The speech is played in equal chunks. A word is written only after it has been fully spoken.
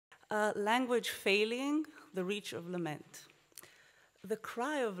Language failing, the reach of lament. The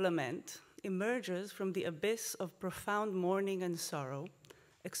cry of lament emerges from the abyss of profound mourning and sorrow,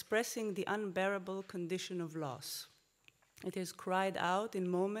 expressing the unbearable condition of loss. It is cried out in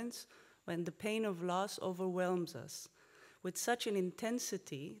moments when the pain of loss overwhelms us with such an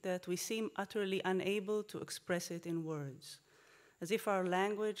intensity that we seem utterly unable to express it in words, as if our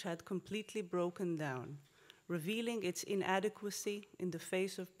language had completely broken down, revealing its inadequacy in the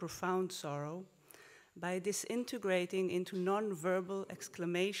face of profound sorrow by disintegrating into non-verbal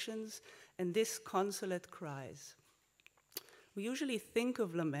exclamations and disconsolate cries. We usually think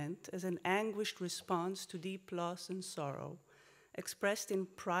of lament as an anguished response to deep loss and sorrow, expressed in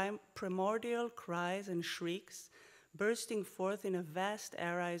primordial cries and shrieks, bursting forth in a vast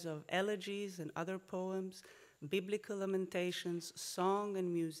array of elegies and other poems, biblical lamentations, song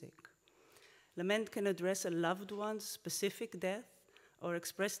and music. Lament can address a loved one's specific death or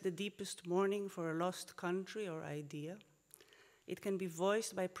express the deepest mourning for a lost country or idea. It can be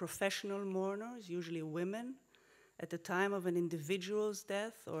voiced by professional mourners, usually women, at the time of an individual's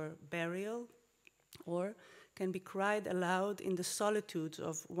death or burial, or can be cried aloud in the solitudes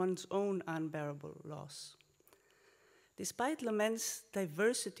of one's own unbearable loss. Despite lament's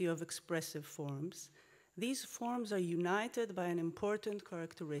diversity of expressive forms, these forms are united by an important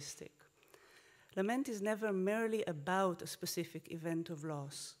characteristic. Lament is never merely about a specific event of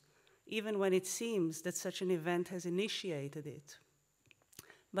loss, even when it seems that such an event has initiated it,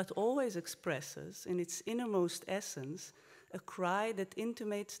 but always expresses, in its innermost essence, a cry that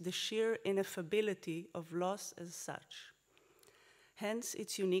intimates the sheer ineffability of loss as such. Hence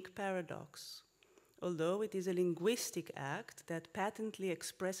its unique paradox. Although it is a linguistic act that patently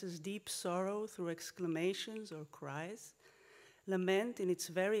expresses deep sorrow through exclamations or cries, lament in its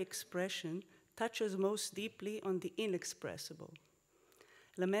very expression touches most deeply on the inexpressible.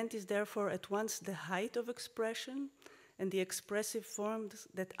 Lament is therefore at once the height of expression and the expressive form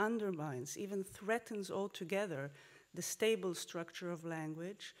that undermines, even threatens altogether, the stable structure of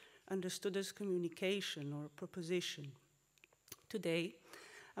language, understood as communication or proposition. Today,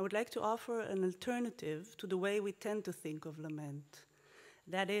 I would like to offer an alternative to the way we tend to think of lament.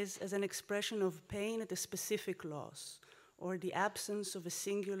 That is, as an expression of pain at a specific loss, or the absence of a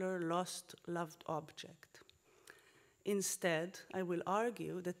singular lost loved object. Instead, I will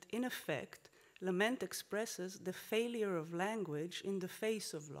argue that in effect, lament expresses the failure of language in the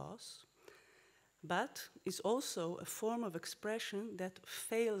face of loss, but is also a form of expression that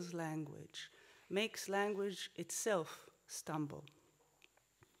fails language, makes language itself stumble.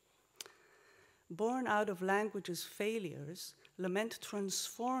 Born out of language's failures, lament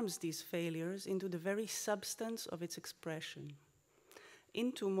transforms these failures into the very substance of its expression,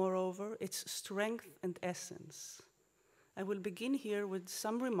 into, moreover, its strength and essence. I will begin here with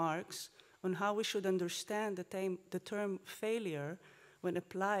some remarks on how we should understand the term failure when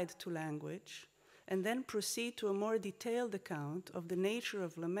applied to language, and then proceed to a more detailed account of the nature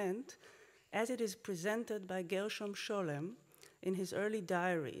of lament as it is presented by Gershom Scholem in his early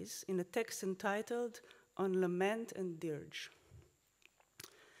diaries in a text entitled On Lament and Dirge.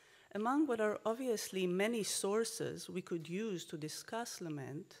 Among what are obviously many sources we could use to discuss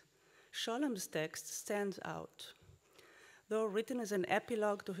lament, Scholem's text stands out. Though written as an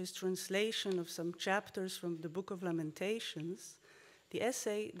epilogue to his translation of some chapters from the Book of Lamentations, the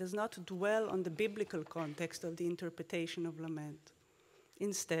essay does not dwell on the biblical context of the interpretation of lament.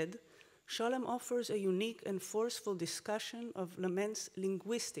 Instead, Scholem offers a unique and forceful discussion of lament's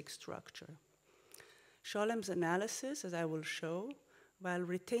linguistic structure. Scholem's analysis, as I will show, while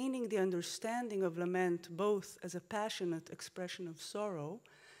retaining the understanding of lament both as a passionate expression of sorrow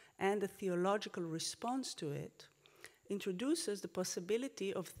and a theological response to it, introduces the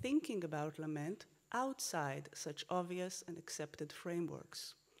possibility of thinking about lament outside such obvious and accepted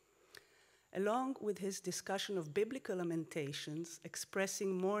frameworks. Along with his discussion of biblical lamentations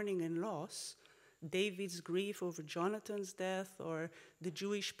expressing mourning and loss, David's grief over Jonathan's death or the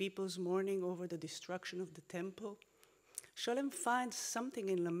Jewish people's mourning over the destruction of the temple, Scholem finds something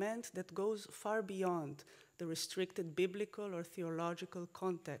in lament that goes far beyond the restricted biblical or theological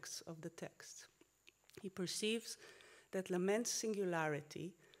context of the text. He perceives that lament's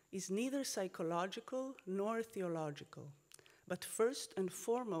singularity is neither psychological nor theological, but first and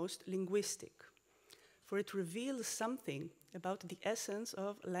foremost linguistic, for it reveals something about the essence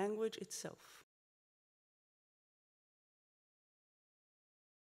of language itself.